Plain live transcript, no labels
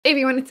Hey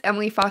everyone, it's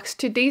Emily Fox.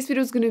 Today's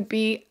video is going to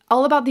be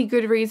all about the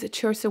Goodreads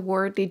Choice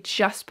Award. They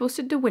just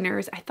posted the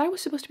winners. I thought it was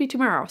supposed to be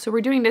tomorrow. So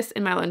we're doing this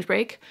in my lunch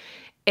break.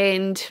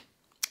 And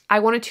I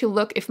wanted to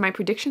look if my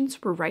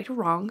predictions were right or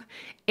wrong.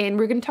 And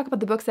we're going to talk about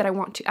the books that I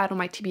want to add on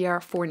my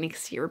TBR for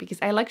next year. Because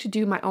I like to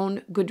do my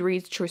own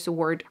Goodreads Choice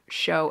Award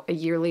show a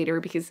year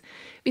later. Because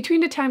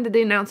between the time that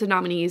they announce the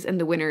nominees and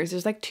the winners,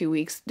 there's like 2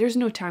 weeks. There's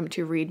no time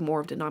to read more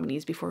of the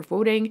nominees before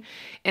voting.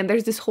 And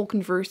there's this whole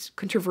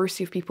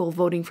controversy of people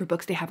voting for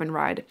books they haven't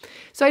read.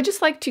 So I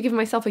just like to give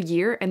myself a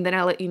year and then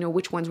I'll let you know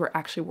which ones were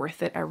actually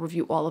worth it. I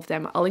review all of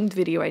them. I'll link the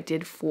video I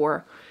did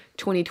for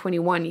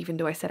 2021, even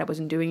though I said I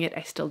wasn't doing it,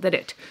 I still did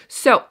it.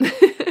 So,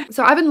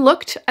 so I haven't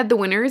looked at the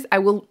winners. I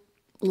will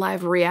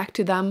live react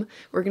to them.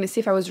 We're going to see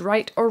if I was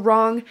right or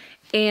wrong.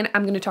 And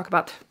I'm going to talk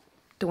about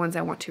the ones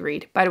I want to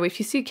read. By the way, if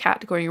you see a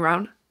cat going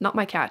around, not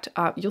my cat,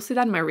 you'll see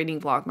that in my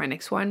reading vlog, my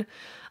next one.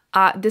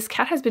 This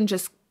cat has been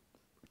just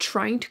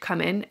trying to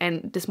come in,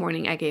 and this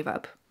morning I gave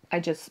up. I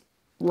just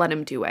let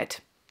him do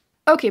it.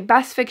 Okay,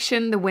 Best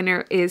Fiction, the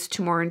winner is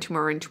Tomorrow and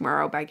Tomorrow and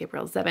Tomorrow by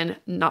Gabrielle Zevin.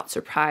 Not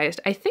surprised.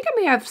 I think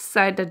I may have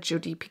said that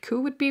Jodi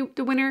Picoult would be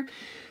the winner.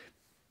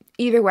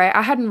 Either way,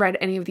 I hadn't read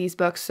any of these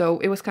books, so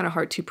it was kind of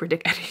hard to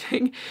predict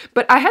anything.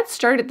 But I had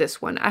started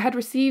this one. I had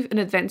received an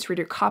advanced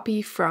reader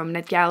copy from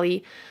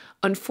NetGalley.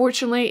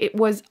 Unfortunately, it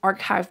was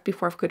archived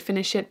before I could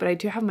finish it, but I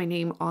do have my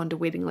name on the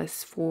waiting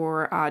list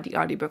for the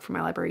audiobook for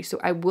my library, so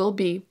I will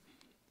be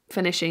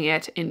finishing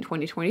it in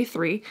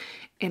 2023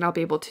 and I'll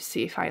be able to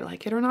see if I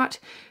like it or not.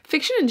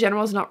 Fiction in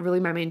general is not really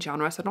my main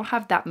genre, so I don't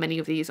have that many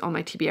of these on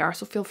my TBR,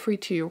 so feel free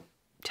to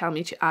tell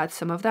me to add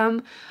some of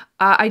them.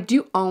 I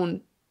do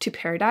own To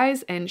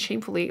Paradise, and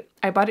shamefully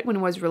I bought it when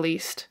it was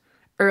released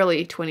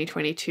early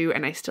 2022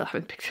 and I still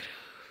haven't picked it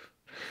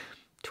up.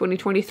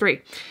 2023.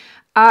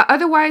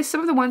 Otherwise,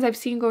 some of the ones I've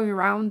seen going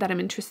around that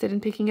I'm interested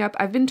in picking up,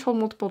 I've been told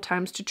multiple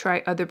times to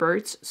try Other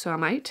Birds, so I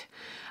might.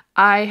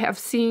 I have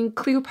seen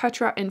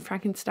Cleopatra and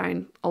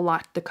Frankenstein a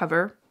lot, the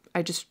cover.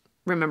 I just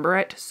remember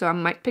it, so I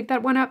might pick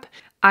that one up.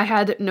 I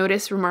had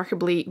noticed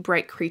Remarkably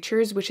Bright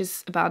Creatures, which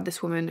is about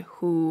this woman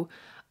who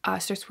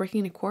starts working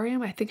in an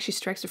aquarium. I think she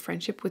strikes a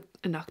friendship with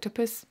an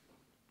octopus.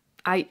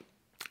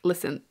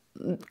 Listen,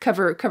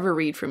 cover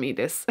read for me,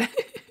 this.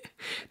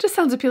 Just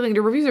sounds appealing.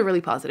 The reviews are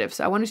really positive,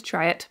 so I wanted to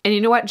try it. And you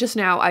know what? Just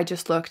now I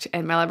just looked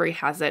and my library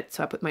has it,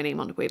 so I put my name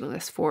on the waiting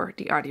list for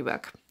the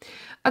audiobook.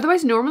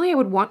 Otherwise, normally I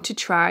would want to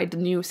try the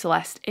new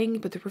Celeste Ng,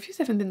 but the reviews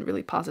haven't been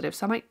really positive,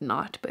 so I might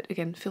not. But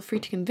again, feel free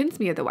to convince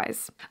me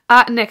otherwise.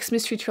 Next,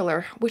 mystery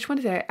thriller. Which one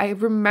did I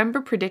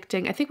remember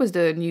predicting? I think it was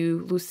the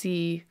new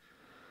Lucy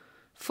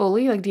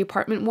Foley, like the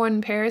apartment one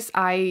in Paris.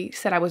 I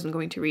said I wasn't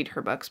going to read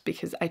her books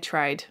because I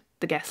tried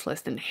the guest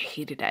list and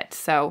hated it.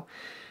 So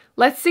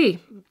let's see.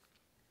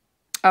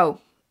 Oh,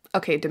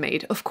 okay, The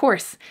Maid, of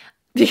course.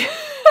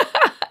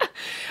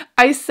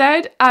 I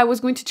said I was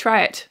going to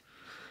try it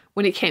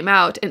when it came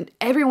out and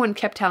everyone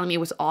kept telling me it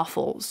was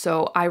awful.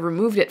 So I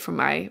removed it from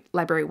my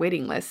library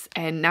waiting list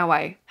and now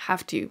I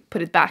have to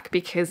put it back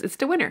because it's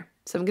the winner.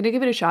 So I'm going to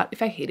give it a shot.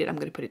 If I hate it, I'm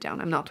going to put it down.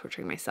 I'm not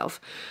torturing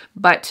myself,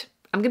 but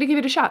I'm going to give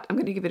it a shot. I'm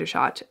going to give it a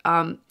shot.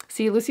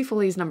 See, Lucy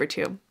Foley is number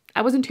 2.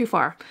 I wasn't too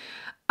far.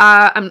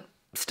 I'm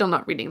still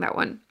not reading that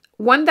one.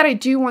 One that I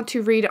do want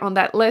to read on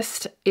that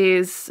list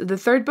is the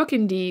third book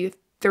in the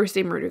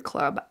Thursday Murder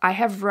Club. I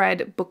have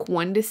read book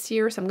 1 this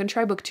year, so I'm going to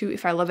try book 2.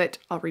 If I love it,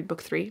 I'll read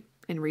book 3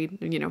 and read,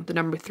 you know, the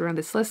number 3 on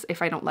this list.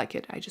 If I don't like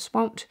it, I just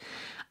won't.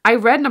 I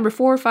read number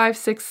 4, 5,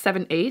 6,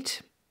 7,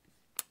 8.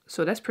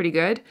 So that's pretty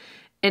good.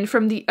 And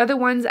from the other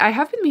ones, I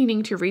have been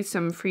meaning to read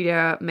some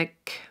Frida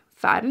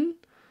McFadden.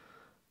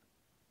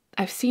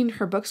 I've seen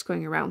her books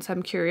going around, so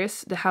I'm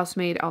curious. The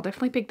Housemaid, I'll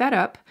definitely pick that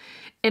up.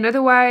 And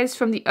otherwise,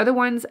 from the other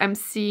ones, I'm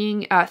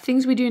seeing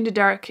Things We Do in the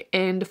Dark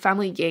and The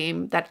Family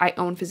Game that I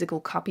own physical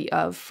copy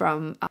of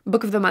from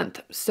Book of the Month.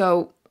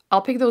 So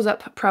I'll pick those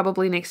up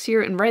probably next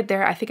year. And right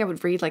there, I think I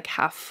would read like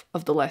half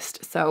of the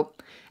list. So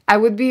I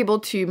would be able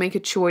to make a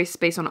choice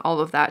based on all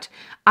of that.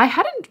 I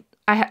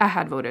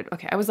had voted.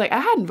 Okay, I was like, I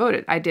hadn't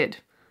voted. I did.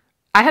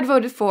 I had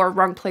voted for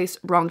Wrong Place,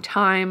 Wrong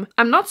Time.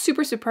 I'm not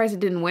super surprised it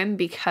didn't win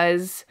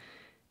because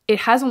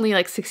it has only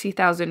like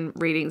 60,000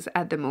 ratings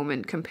at the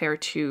moment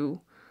compared to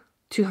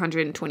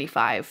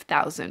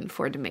 225,000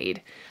 for The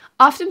Maid.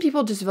 Often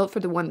people just vote for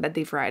the one that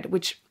they've read,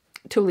 which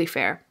totally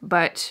fair.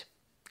 But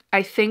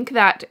I think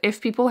that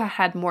if people had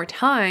had more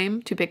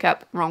time to pick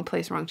up Wrong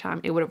Place, Wrong Time,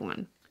 it would have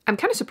won. I'm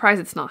kind of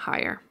surprised it's not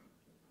higher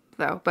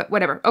though, but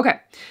whatever. Okay.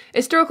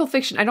 Historical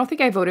fiction. I don't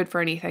think I voted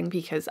for anything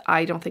because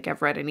I don't think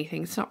I've read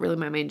anything. It's not really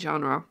my main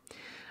genre.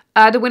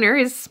 The winner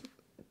is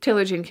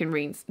Taylor Jenkins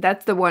Reid.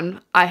 That's the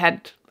one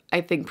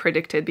I think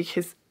predicted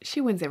because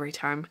she wins every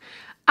time.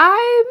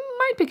 I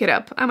might pick it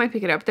up. I might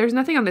pick it up. There's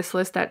nothing on this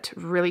list that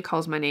really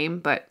calls my name,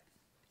 but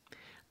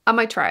I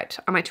might try it.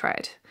 I might try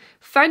it.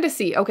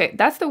 Fantasy. Okay,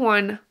 that's the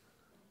one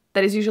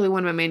that is usually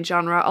one of my main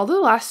genre, although the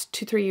last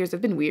 2-3 years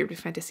have been weird with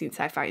fantasy and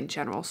sci-fi in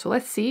general. So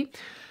let's see.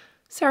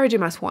 Sarah J.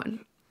 Maas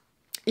won.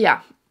 Yeah,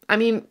 I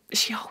mean,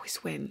 she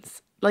always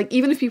wins. Like,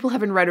 even if people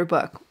haven't read her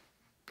book.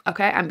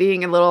 Okay, I'm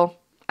being a little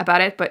about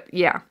it, but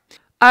yeah.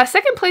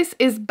 Second place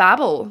is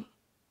Babel.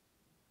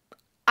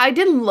 I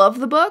didn't love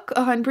the book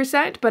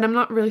 100%, but I'm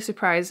not really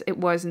surprised it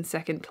was in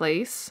second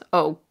place.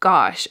 Oh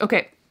gosh.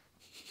 Okay.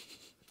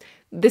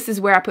 This is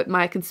where I put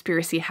my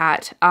conspiracy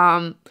hat.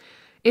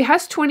 It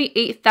has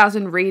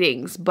 28,000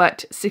 ratings,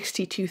 but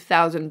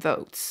 62,000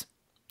 votes.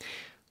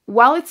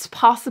 While it's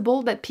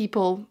possible that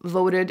people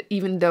voted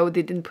even though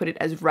they didn't put it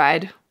as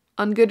read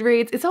on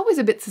Goodreads, it's always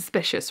a bit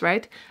suspicious,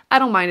 right? I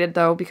don't mind it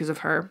though because of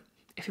her.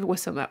 If it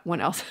was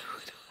someone else, I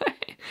would.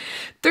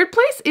 Third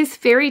place is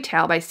Fairy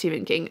Tale by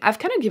Stephen King. I've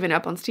kind of given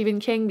up on Stephen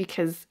King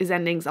because his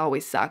endings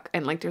always suck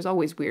and like there's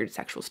always weird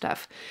sexual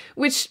stuff.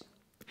 Which,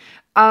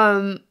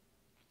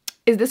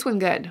 is this one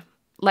good?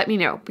 Let me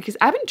know because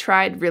I haven't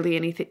tried really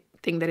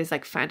anything that is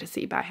like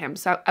fantasy by him.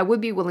 So I would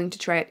be willing to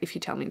try it if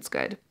you tell me it's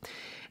good.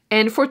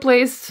 And fourth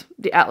place,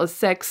 The Atlas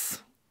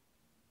 6.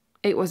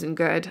 It wasn't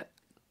good.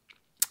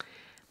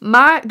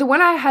 The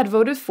one I had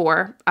voted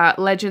for,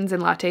 Legends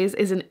and Lattes,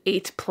 is in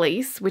 8th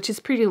place, which is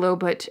pretty low,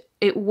 but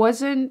it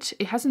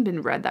hasn't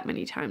been read that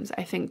many times.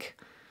 I think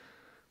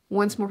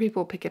once more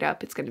people pick it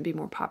up, it's going to be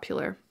more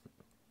popular.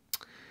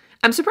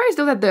 I'm surprised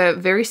though that The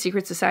Very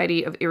Secret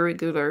Society of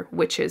Irregular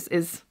Witches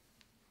is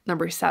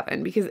number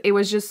 7 because it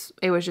was just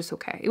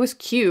okay. It was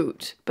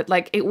cute, but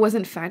like it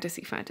wasn't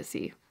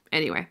fantasy.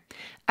 Anyway,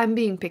 I'm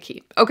being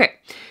picky. Okay,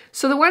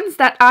 so the ones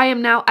that I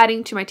am now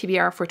adding to my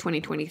TBR for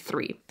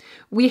 2023.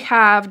 We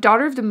have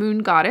Daughter of the Moon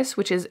Goddess,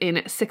 which is in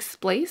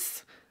 6th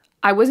place.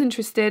 I was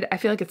interested. I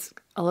feel like it's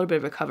a little bit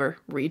of a cover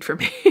read for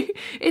me.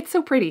 It's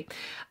so pretty.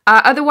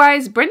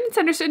 Otherwise, Brandon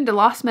Sanderson, The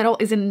Lost Metal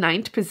is in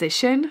 9th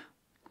position.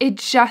 It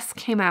just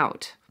came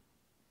out.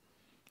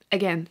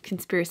 Again,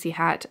 conspiracy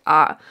hat.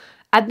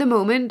 At the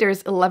moment,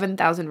 there's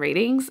 11,000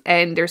 ratings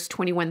and there's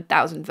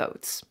 21,000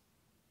 votes.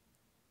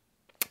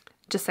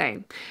 Just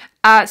saying.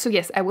 So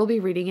yes, I will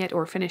be reading it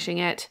or finishing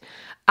it.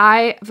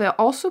 I've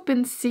also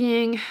been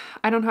seeing,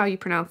 I don't know how you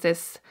pronounce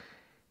this,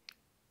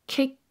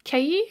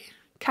 Kai.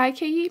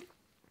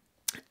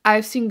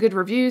 I've seen good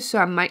reviews, so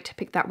I might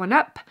pick that one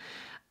up.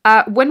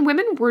 When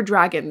Women Were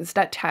Dragons,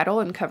 that title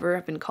and cover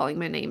have been calling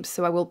my name,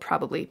 so I will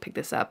probably pick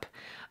this up.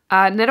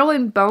 Nettle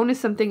and Bone is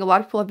something a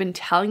lot of people have been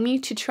telling me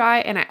to try,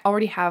 and I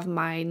already have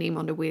my name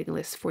on the waiting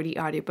list for the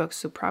audiobook,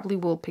 so probably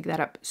will pick that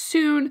up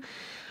soon.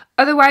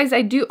 Otherwise,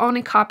 I do own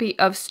a copy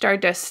of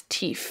Stardust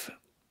Thief,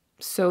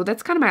 so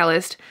that's kind of my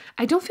list.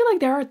 I don't feel like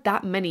there are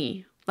that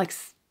many, like,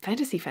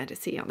 fantasy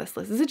on this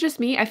list. Is it just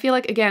me? I feel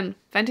like, again,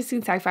 fantasy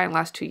and sci-fi in the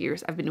last 2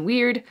 years have been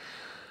weird.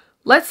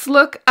 Let's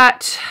look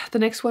at the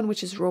next one,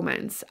 which is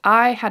romance.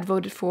 I had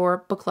voted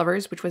for Book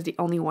Lovers, which was the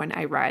only one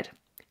I read.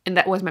 And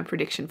that was my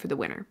prediction for the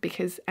winner,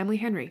 because Emily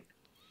Henry.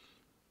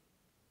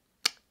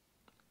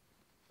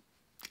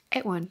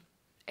 It won.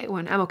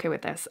 I'm okay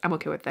with this.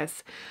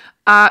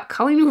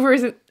 Colleen Hoover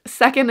is in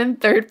 2nd and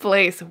 3rd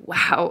place.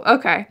 Wow.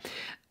 Okay.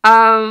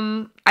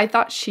 I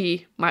thought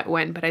she might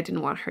win, but I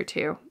didn't want her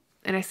to.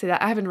 And I say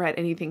that I haven't read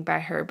anything by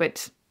her,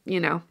 but you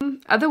know.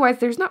 Otherwise,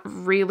 there's not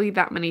really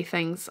that many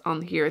things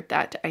on here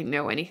that I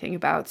know anything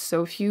about.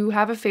 So if you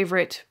have a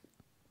favorite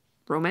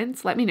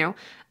romance, let me know.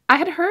 I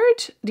had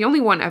heard, the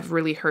only one I've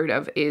really heard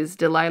of is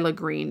Delilah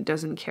Green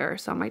Doesn't Care.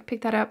 So I might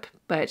pick that up,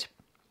 but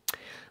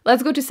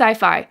let's go to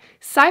sci-fi.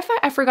 Sci-fi,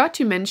 I forgot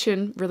to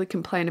mention, really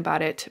complain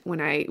about it when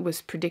I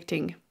was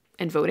predicting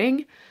and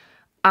voting.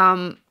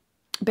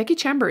 Becky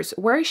Chambers,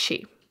 where is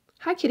she?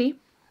 Hi, kitty. Do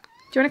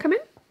you want to come in?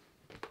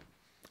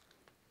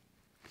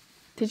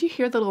 Did you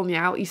hear the little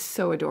meow? He's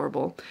so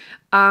adorable.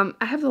 I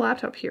have the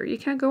laptop here. You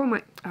can't go on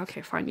my...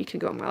 Okay, fine. You can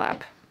go on my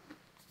lap.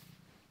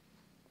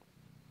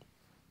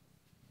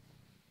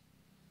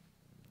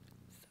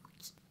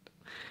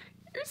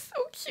 You're so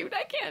cute.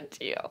 I can't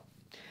deal.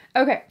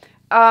 Okay.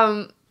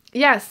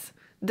 Yes.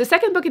 The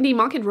second book in the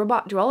Monk and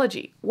Robot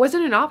duology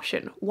wasn't an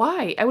option.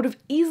 Why? I would have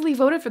easily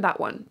voted for that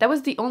one. That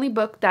was the only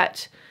book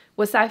that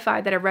was sci-fi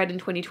that I read in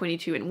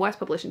 2022 and was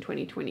published in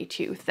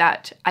 2022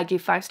 that I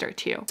gave 5-star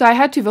to. So I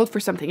had to vote for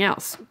something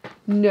else.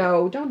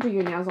 No, don't do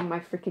your nails on my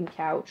freaking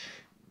couch.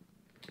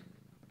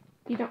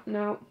 You don't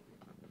know.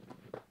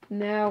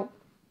 No.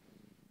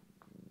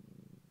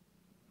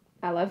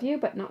 I love you,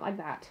 but not like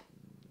that.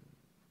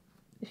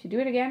 If you do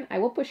it again, I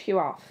will push you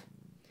off.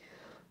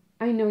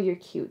 I know you're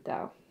cute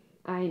though.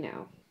 I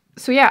know.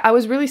 So yeah, I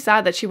was really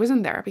sad that she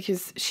wasn't there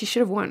because she should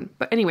have won.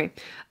 But anyway,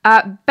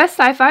 best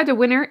sci-fi, the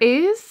winner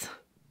is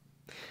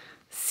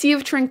Sea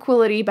of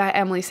Tranquility by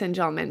Emily St.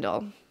 John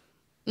Mandel.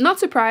 Not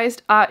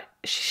surprised.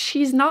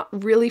 She's not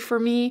really for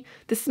me.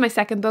 This is my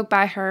second book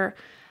by her.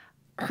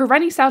 Her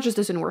writing style just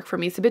doesn't work for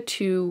me. It's a bit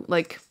too,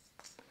 like...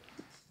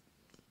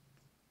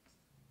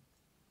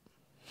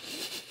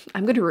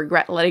 I'm going to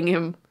regret letting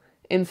him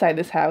inside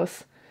this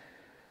house.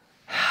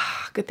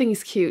 Good thing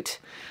he's cute.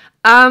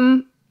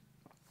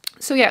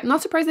 So yeah,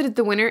 not surprised that it's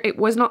the winner. It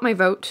was not my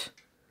vote.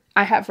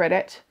 I have read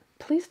it.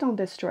 Please don't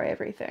destroy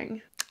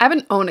everything. I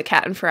haven't owned a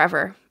cat in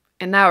forever.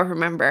 And now I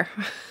remember.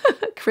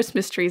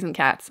 Christmas trees and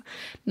cats.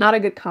 Not a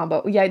good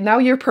combo. Yeah, now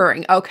you're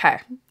purring. Okay.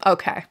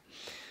 Okay.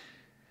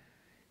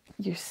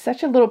 You're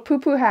such a little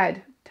poo-poo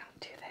head. Don't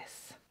do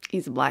this.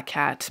 He's a black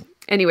cat.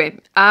 Anyway,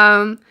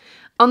 on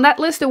On that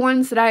list, the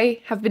ones that I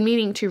have been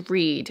meaning to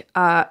read,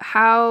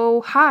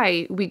 How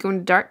High We Go in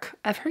the Dark.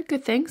 I've heard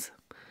good things.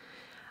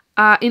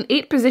 In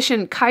 8th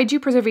position,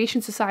 Kaiju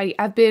Preservation Society.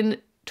 I've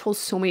been told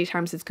so many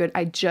times it's good.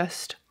 I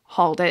just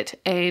hauled it,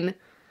 and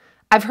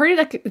I've heard it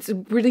like it's a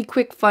really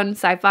quick, fun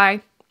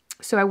sci-fi,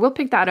 so I will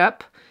pick that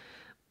up.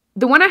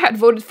 The one I had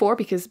voted for,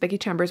 because Becky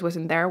Chambers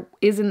wasn't there,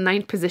 is in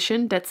 9th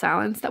position, Dead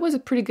Silence. That was a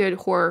pretty good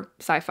horror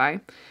sci-fi.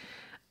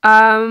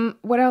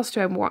 What else do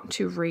I want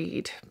to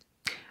read?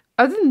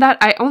 Other than that,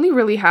 I only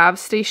really have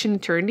Station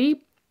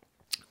Eternity,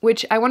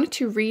 which I wanted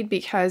to read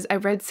because I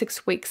read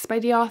 6 Weeks by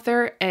the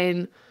author,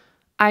 and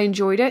I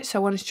enjoyed it, so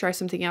I wanted to try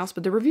something else,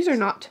 but the reviews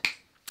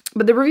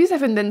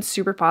haven't been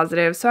super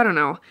positive, so I don't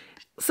know.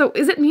 So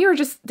is it me, or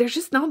there's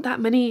just not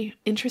that many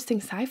interesting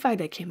sci-fi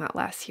that came out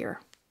last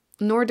year,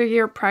 nor the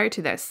year prior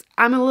to this.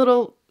 I'm a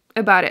little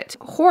about it.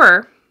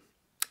 Horror.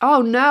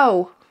 Oh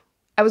no.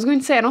 I was going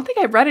to say, I don't think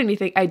I read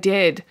anything. I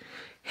did.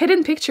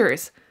 Hidden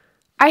Pictures.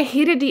 I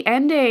hated the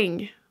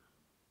ending.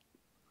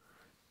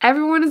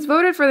 Everyone has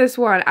voted for this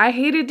one. I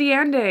hated the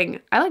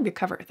ending. I like the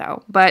cover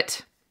though,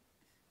 but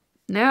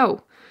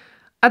no.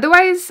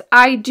 Otherwise,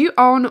 I do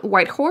own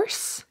White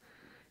Horse,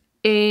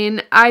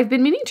 and I've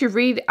been meaning to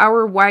read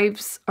Our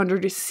Wives Under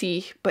the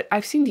Sea, but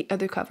I've seen the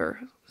other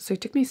cover, so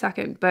it took me a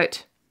second,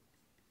 but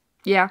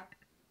yeah,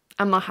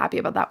 I'm not happy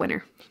about that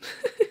winner.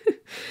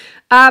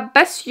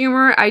 Best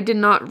Humor, I did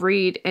not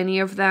read any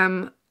of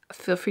them.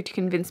 Feel free to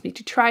convince me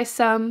to try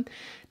some.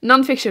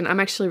 Nonfiction,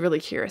 I'm actually really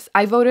curious.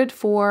 I voted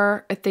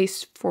for A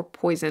Taste for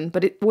Poison,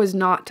 but it was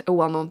not a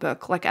well-known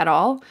book, like at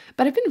all.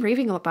 But I've been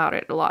raving about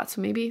it a lot, so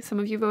maybe some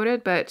of you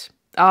voted, but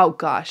oh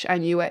gosh, I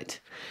knew it.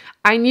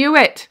 I knew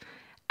it!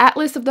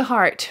 Atlas of the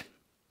Heart.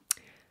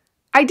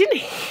 I didn't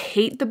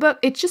hate the book.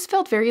 It just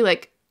felt very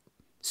like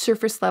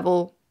surface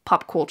level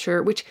pop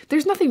culture, which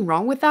there's nothing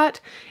wrong with that.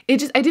 I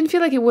didn't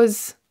feel like it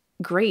was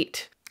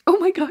great. Oh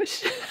my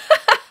gosh.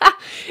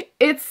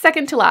 It's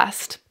second to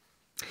last.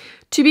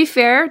 To be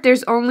fair,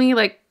 there's only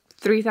like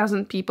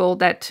 3,000 people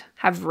that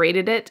have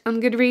rated it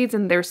on Goodreads,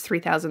 and there's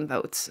 3,000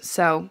 votes.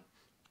 So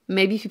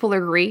maybe people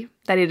agree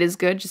that it is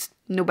good, just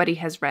nobody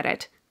has read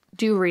it.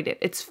 Do read it.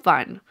 It's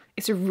fun.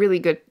 It's a really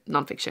good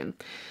nonfiction.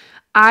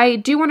 I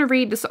do want to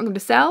read The Song of the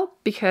Cell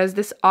because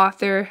this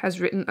author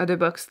has written other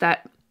books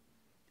that,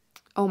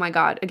 oh my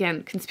god,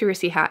 again,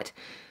 conspiracy hat.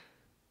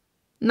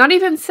 Not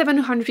even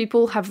 700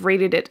 people have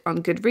rated it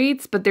on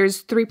Goodreads, but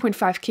there's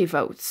 3.5k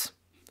votes.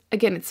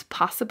 Again, it's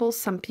possible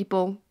some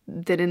people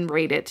didn't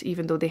rate it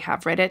even though they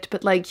have read it,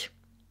 but like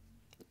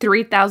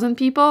 3,000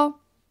 people?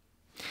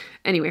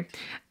 Anyway,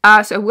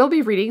 so I will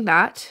be reading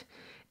that.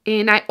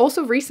 And I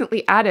also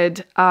recently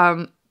added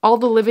All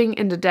the Living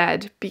and the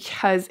Dead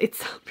because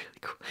it's really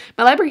cool.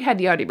 My library had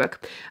the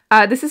audiobook.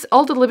 This is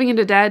All the Living and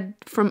the Dead,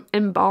 From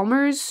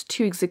Embalmers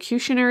to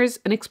Executioners,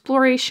 an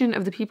exploration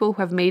of the people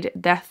who have made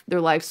death their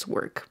life's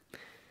work.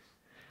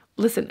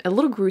 Listen, a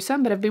little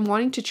gruesome, but I've been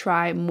wanting to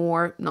try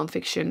more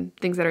nonfiction,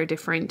 things that are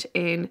different.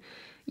 And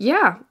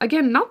yeah,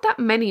 again, not that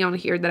many on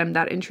here that I'm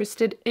that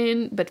interested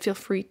in, but feel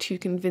free to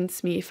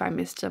convince me if I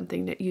missed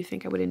something that you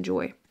think I would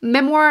enjoy.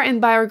 Memoir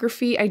and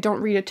biography, I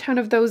don't read a ton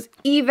of those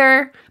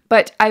either,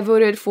 but I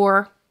voted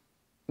for,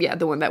 yeah,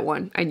 the one that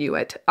won. I knew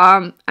it.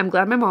 I'm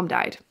glad my mom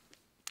died.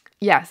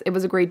 Yes, it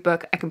was a great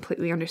book. I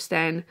completely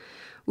understand.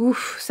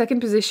 Oof,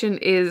 second position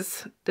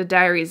is The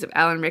Diaries of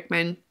Alan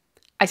Rickman.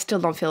 I still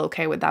don't feel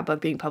okay with that book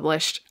being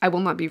published. I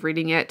will not be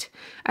reading it.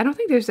 I don't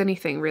think there's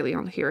anything really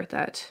on here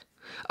that...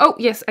 Oh,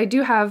 yes, I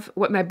do have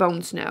What My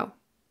Bones Know.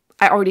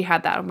 I already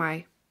had that on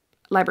my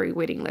library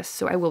waiting list,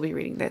 so I will be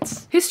reading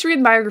this. History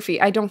and biography.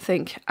 I don't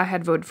think I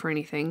had voted for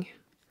anything.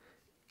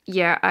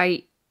 Yeah,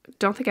 I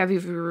don't think I've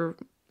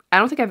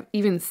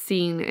even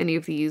seen any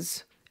of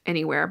these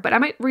anywhere, but I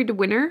might read the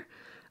winner.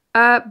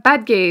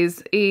 Bad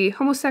Gays, A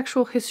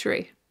Homosexual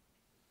History.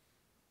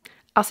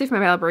 I'll see if my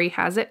library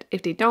has it.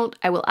 If they don't,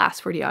 I will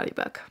ask for the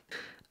audiobook.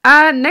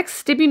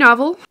 Next, debut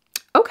novel.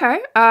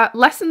 Okay,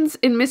 Lessons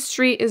in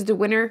Mystery is the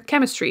winner.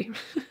 Chemistry.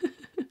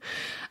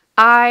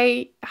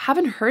 I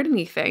haven't heard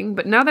anything,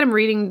 but now that I'm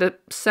reading the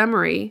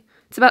summary,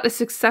 it's about a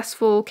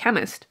successful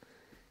chemist.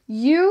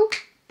 You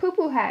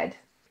poo-poo head.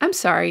 I'm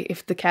sorry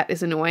if the cat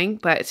is annoying,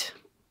 but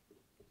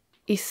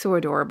he's so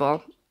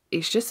adorable.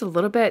 He's just a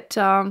little bit,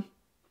 a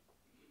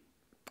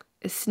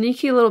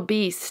sneaky little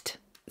beast.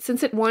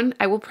 Since it won,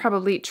 I will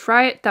probably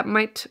try it. That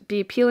might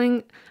be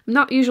appealing. I'm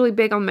not usually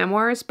big on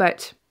memoirs,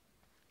 but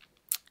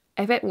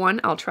if it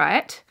won, I'll try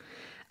it.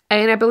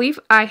 And I believe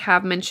I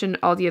have mentioned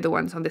all the other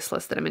ones on this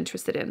list that I'm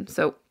interested in.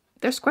 So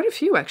there's quite a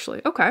few,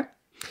 actually. Okay.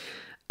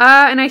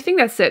 And I think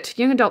that's it.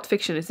 Young adult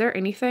fiction. Is there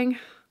anything?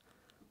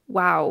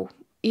 Wow.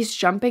 He's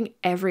jumping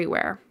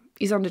everywhere.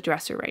 He's on the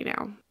dresser right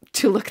now.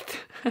 To look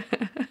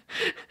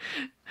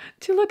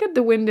at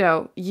the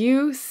window.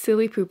 You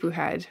silly poo-poo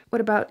head.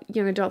 What about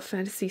young adult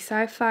fantasy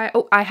sci-fi?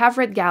 Oh, I have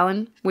read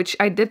Gallon, which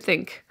I did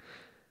think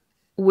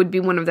would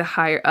be one of the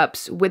higher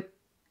ups with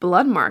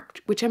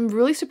Bloodmarked, which I'm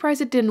really surprised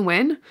it didn't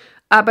win.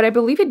 But I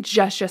believe it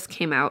just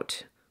came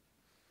out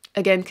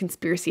Again,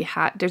 conspiracy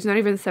hat. There's not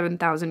even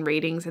 7,000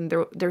 ratings and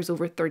there's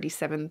over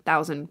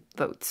 37,000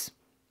 votes.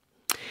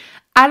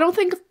 I don't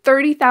think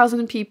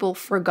 30,000 people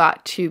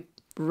forgot to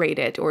rate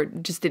it or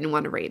just didn't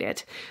want to rate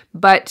it.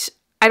 But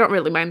I don't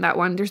really mind that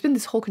one. There's been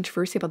this whole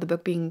controversy about the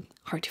book being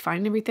hard to find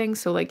and everything.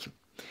 So like,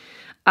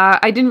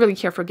 I didn't really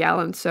care for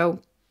Gallon. So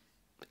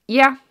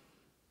yeah,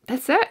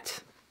 that's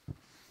it.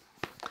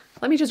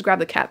 Let me just grab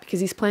the cat because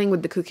he's playing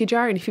with the cookie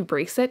jar, and if he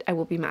breaks it, I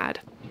will be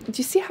mad. Do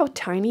you see how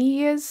tiny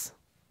he is?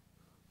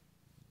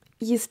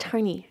 He is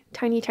tiny,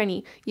 tiny,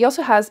 tiny. He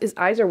also has, his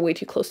eyes are way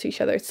too close to each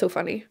other. It's so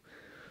funny.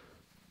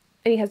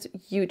 And he has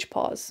huge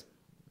paws.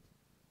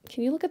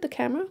 Can you look at the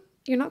camera?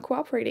 You're not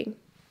cooperating.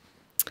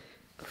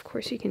 Of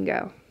course you can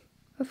go.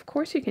 Of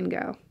course you can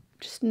go.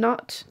 Just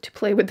not to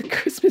play with the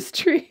Christmas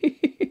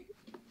tree.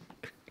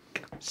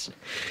 Gosh.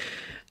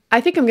 I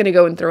think I'm going to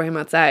go and throw him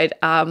outside.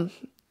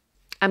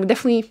 I'm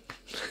definitely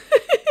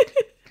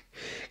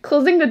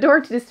closing the door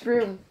to this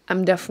room.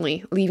 I'm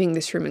definitely leaving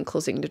this room and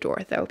closing the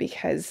door though,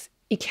 because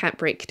he can't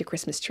break the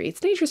Christmas tree. It's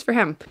dangerous for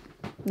him.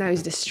 Now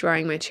he's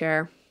destroying my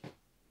chair.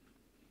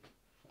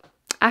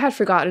 I had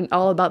forgotten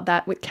all about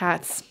that with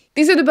cats.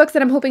 These are the books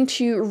that I'm hoping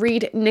to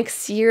read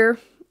next year.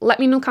 Let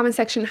me know in the comment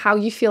section how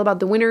you feel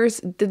about the winners.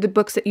 Did the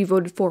books that you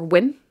voted for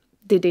win?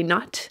 Did they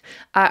not?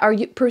 Are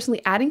you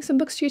personally adding some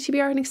books to your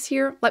TBR next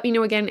year? Let me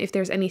know again if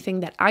there's anything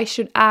that I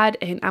should add,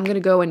 and I'm gonna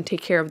go and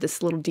take care of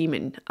this little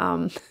demon.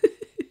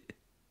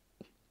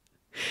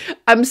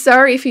 I'm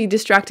sorry if he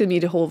distracted me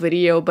the whole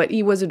video, but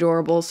he was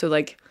adorable, so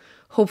like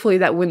hopefully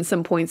that wins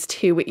some points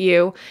too with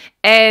you.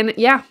 And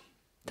yeah,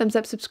 thumbs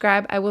up,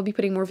 subscribe. I will be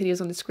putting more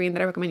videos on the screen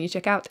that I recommend you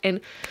check out,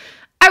 and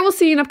I will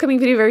see you in an upcoming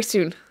video very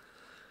soon.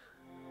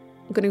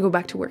 I'm gonna go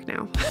back to work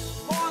now.